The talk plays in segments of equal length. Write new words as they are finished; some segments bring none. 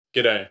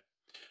G'day.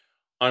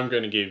 I'm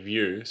going to give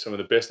you some of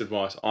the best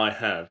advice I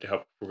have to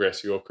help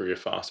progress your career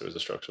faster as a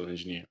structural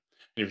engineer.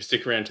 And if you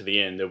stick around to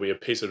the end, there'll be a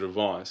piece of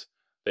advice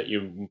that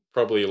you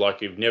probably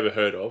you've never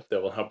heard of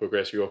that will help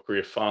progress your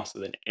career faster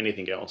than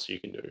anything else you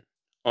can do.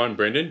 I'm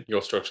Brendan,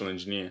 your structural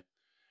engineer.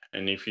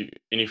 And if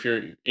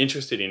you're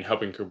interested in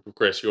helping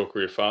progress your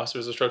career faster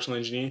as a structural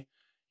engineer,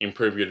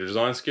 improve your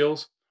design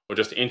skills, or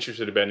just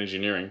interested about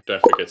engineering,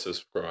 don't forget to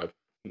subscribe.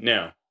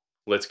 Now,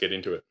 let's get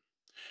into it.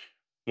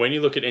 When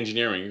you look at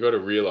engineering, you've got to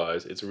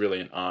realize it's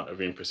really an art of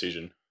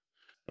imprecision.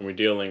 And we're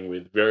dealing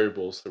with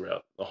variables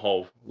throughout the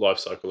whole life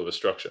cycle of a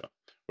structure,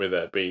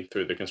 whether that be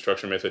through the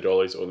construction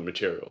methodologies or the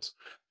materials.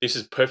 This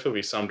is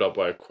perfectly summed up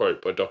by a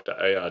quote by Dr.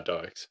 A.R.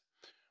 Dykes,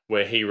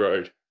 where he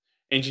wrote,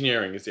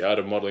 "Engineering is the art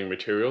of modeling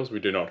materials we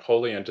do not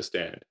wholly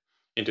understand.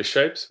 Into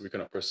shapes we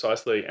cannot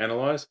precisely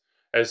analyze,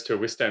 as to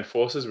withstand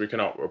forces we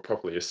cannot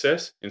properly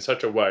assess, in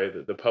such a way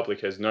that the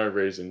public has no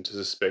reason to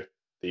suspect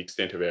the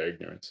extent of our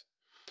ignorance."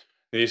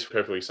 This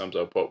perfectly sums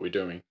up what we're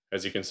doing.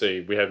 As you can see,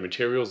 we have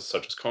materials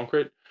such as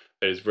concrete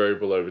that is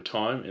variable over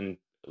time in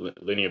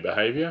linear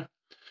behavior.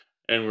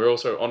 And we're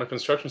also on a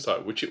construction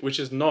site, which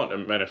is not a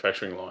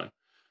manufacturing line.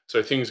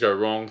 So things go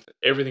wrong.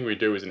 Everything we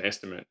do is an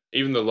estimate.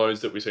 Even the loads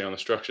that we see on the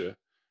structure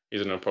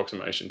is an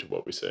approximation to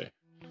what we see.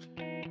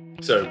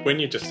 So when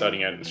you're just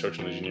starting out in the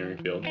structural engineering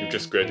field, you've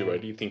just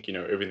graduated, you think you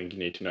know everything you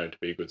need to know to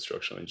be a good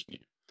structural engineer.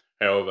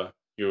 However,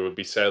 you will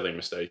be sadly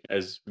mistaken,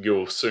 as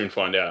you'll soon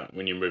find out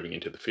when you're moving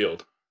into the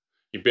field.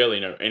 You barely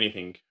know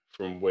anything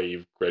from where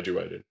you've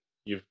graduated.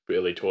 You've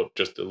barely taught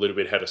just a little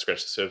bit how to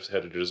scratch the surface,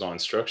 how to design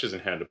structures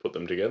and how to put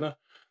them together.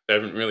 They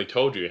haven't really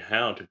told you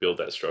how to build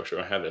that structure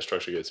or how that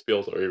structure gets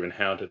built or even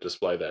how to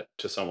display that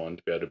to someone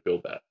to be able to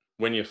build that.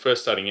 When you're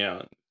first starting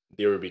out,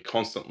 there will be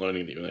constant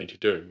learning that you need to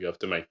do. You have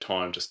to make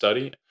time to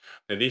study.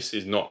 Now, this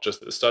is not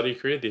just at the study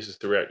career, this is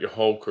throughout your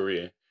whole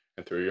career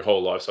and through your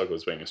whole life cycle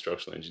as being a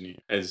structural engineer.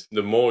 As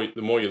the more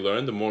you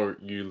learn, the more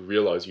you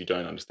realize you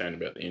don't understand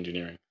about the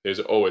engineering. There's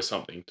always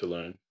something to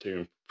learn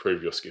to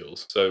improve your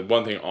skills. So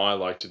one thing I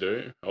like to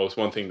do, or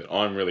one thing that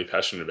I'm really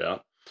passionate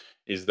about,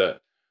 is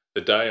that the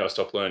day I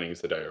stop learning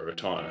is the day I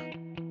retire.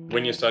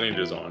 When you're studying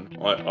design,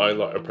 I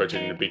like approach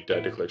it in a big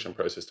data collection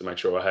process to make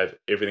sure I have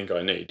everything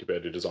I need to be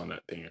able to design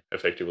that thing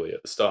effectively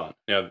at the start.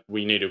 Now,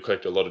 we need to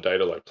collect a lot of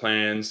data like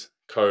plans,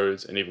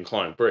 codes, and even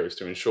client briefs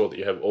to ensure that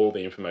you have all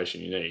the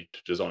information you need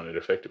to design it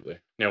effectively.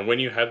 Now, when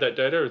you have that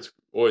data, it's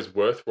always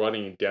worth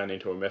writing it down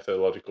into a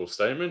methodological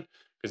statement,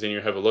 because then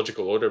you have a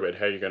logical order about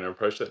how you're going to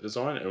approach that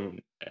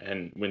design.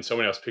 And when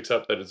someone else picks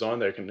up that design,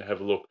 they can have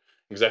a look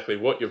exactly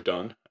what you've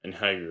done and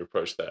how you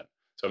approach that.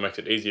 So it makes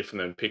it easier for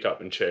them to pick up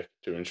and check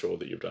to ensure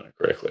that you've done it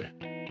correctly.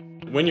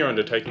 When you're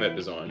undertaking that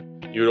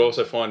design, you would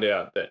also find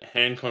out that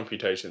hand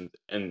computations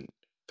and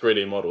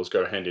 3D models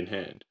go hand in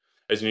hand,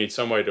 as you need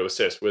some way to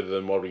assess whether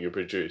the model you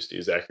produced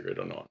is accurate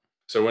or not.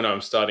 So when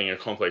I'm starting a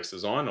complex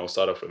design, I'll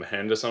start off with a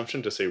hand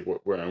assumption to see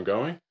where I'm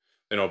going.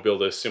 Then I'll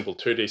build a simple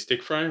 2D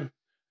stick frame,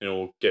 and it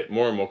will get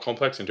more and more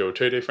complex into a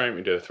 2D frame,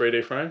 into a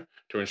 3D frame,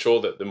 to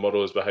ensure that the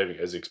model is behaving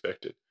as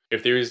expected.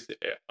 If there is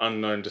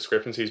unknown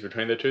discrepancies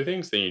between the two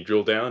things, then you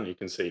drill down and you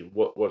can see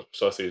what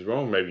precisely is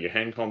wrong. Maybe your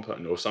hand comp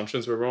or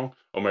assumptions were wrong,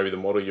 or maybe the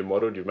model you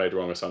modeled, you've made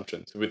wrong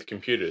assumptions. With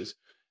computers,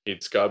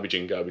 it's garbage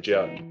in, garbage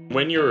out.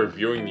 When you're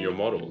reviewing your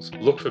models,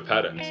 look for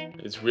patterns.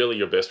 It's really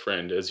your best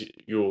friend, as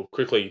you'll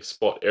quickly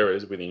spot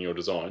errors within your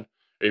design,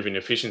 or even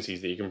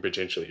efficiencies that you can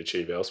potentially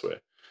achieve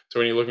elsewhere. So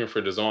when you're looking for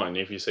a design,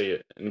 if you see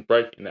it and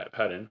break in that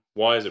pattern,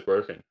 why is it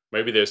broken?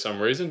 Maybe there's some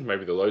reason,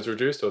 maybe the load's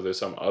reduced, or there's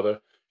some other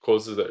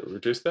causes that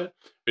reduce that.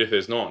 But if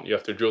there's not, you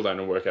have to drill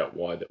down and work out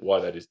why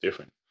that is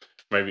different.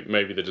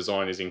 Maybe the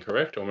design is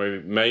incorrect, or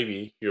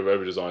maybe you've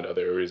over-designed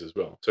other areas as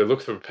well. So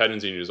look for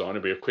patterns in your design.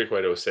 It'll be a quick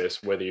way to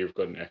assess whether you've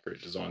got an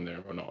accurate design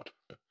there or not.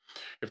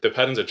 If the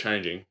patterns are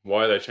changing,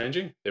 why are they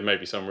changing? There may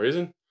be some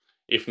reason.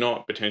 If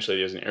not, potentially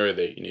there's an error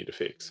there you need to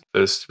fix.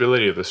 The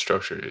stability of the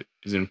structure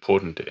is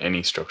important to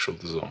any structural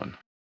design.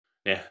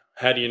 Now,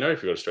 how do you know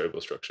if you've got a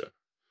stable structure?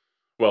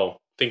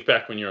 Well, think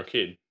back when you were a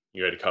kid.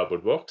 You had a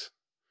cardboard box.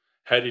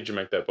 How did you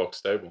make that box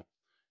stable?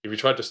 If you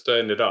tried to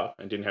stand it up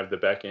and didn't have the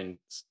back end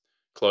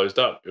closed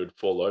up, it would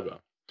fall over.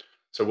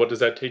 So what does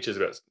that teach us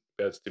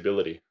about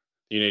stability?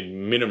 You need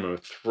minimum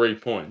of 3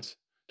 points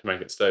to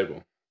make it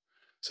stable.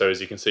 So as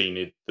you can see, you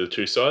need the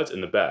two sides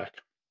and the back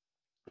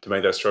to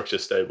make that structure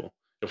stable.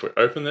 If we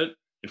open it,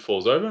 it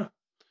falls over.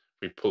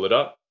 If we pull it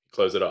up,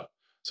 close it up.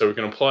 So we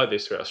can apply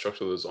this to our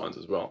structural designs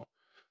as well.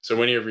 So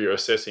whenever you're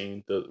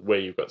assessing where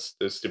you've got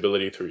the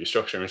stability through your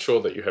structure,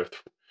 ensure that you have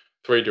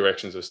three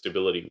directions of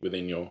stability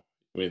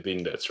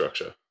within that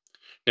structure.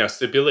 Now,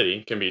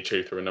 stability can be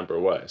achieved through a number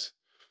of ways.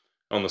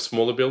 On the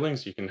smaller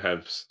buildings, you can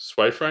have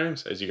sway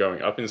frames. As you're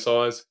going up in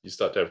size, you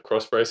start to have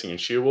cross bracing and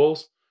shear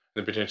walls,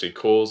 and then potentially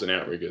cores and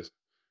outriggers.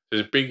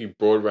 There's a big,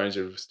 broad range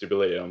of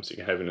stability elements you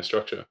can have in a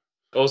structure.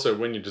 Also,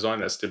 when you design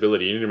that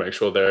stability, you need to make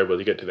sure they're able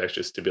to get to the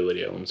actual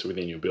stability elements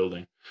within your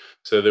building.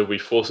 So there'll be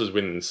forces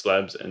within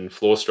slabs and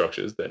floor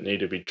structures that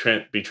need to be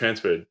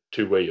transferred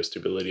to where your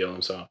stability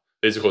elements are.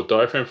 These are called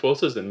diaphragm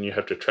forces, and you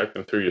have to track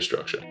them through your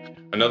structure.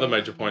 Another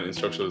major point in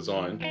structural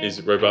design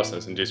is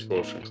robustness and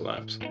disproportionate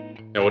collapse.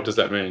 Now, what does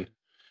that mean?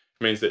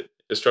 It means that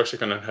a structure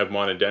cannot have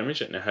minor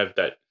damage and have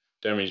that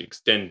damage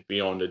extend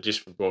beyond a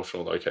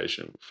disproportional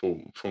location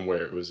from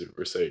where it was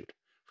received.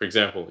 For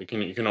example,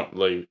 you cannot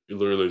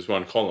lose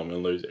one column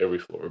and lose every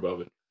floor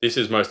above it. This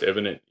is most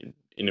evident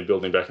in a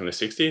building back in the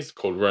 60s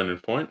called Ronan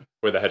Point,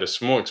 where they had a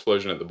small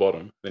explosion at the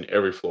bottom, then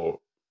every floor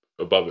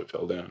above it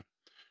fell down.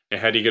 Now,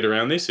 how do you get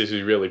around this? This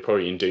is really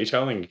probably in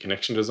detailing and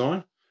connection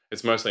design.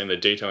 It's mostly in the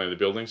detailing of the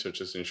building, so it's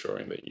just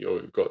ensuring that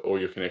you've got all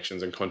your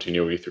connections and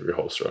continuity through your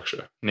whole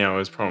structure. Now,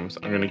 as promised,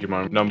 I'm going to give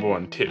my number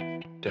one tip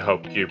to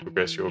help you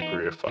progress your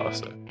career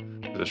faster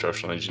as a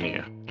structural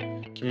engineer.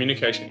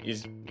 Communication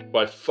is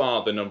by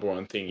far the number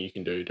one thing you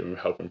can do to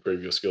help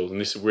improve your skills,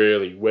 and this is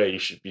really where you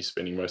should be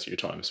spending most of your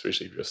time,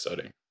 especially if you're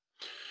studying.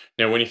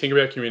 Now, when you think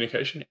about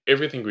communication,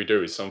 everything we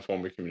do is some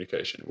form of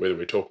communication, whether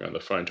we're talking on the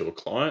phone to a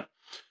client,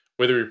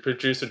 whether we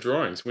produce the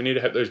drawings, we need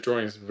to have those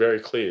drawings very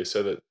clear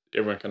so that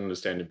everyone can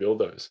understand and build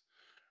those.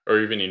 Or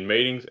even in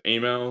meetings,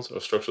 emails, or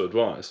structural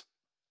advice,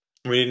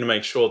 we need to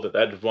make sure that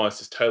that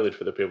advice is tailored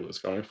for the people it's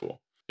going for.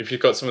 If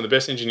you've got some of the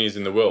best engineers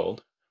in the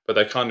world, but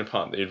they can't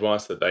impart the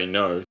advice that they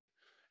know,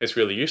 it's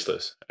really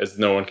useless, as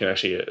no one can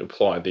actually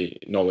apply the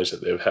knowledge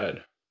that they've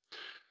had.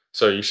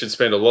 So you should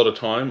spend a lot of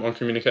time on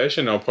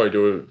communication. I'll probably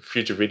do a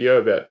future video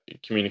about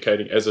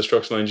communicating as a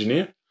structural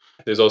engineer.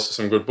 There's also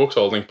some good books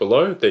I'll link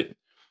below that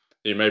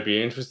you may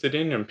be interested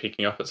in and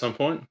picking up at some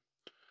point.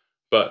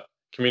 But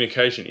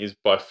communication is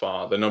by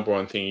far the number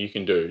one thing you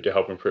can do to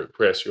help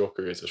progress your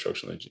career as a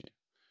structural engineer.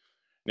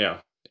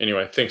 Now,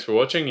 anyway, thanks for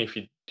watching. If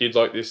you did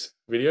like this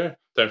video,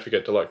 don't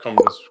forget to like,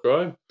 comment, and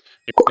subscribe.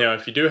 Now,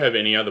 if you do have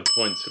any other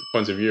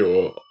points of view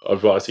or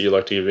advice that you'd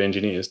like to give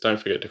engineers, don't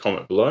forget to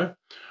comment below.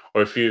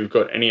 Or if you've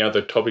got any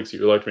other topics that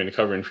you'd like me to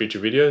cover in future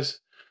videos,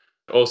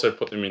 also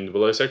put them in the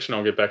below section.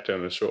 I'll get back to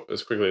them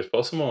as quickly as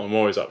possible. I'm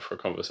always up for a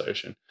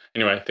conversation.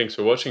 Anyway, thanks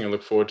for watching and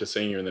look forward to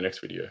seeing you in the next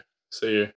video. See you.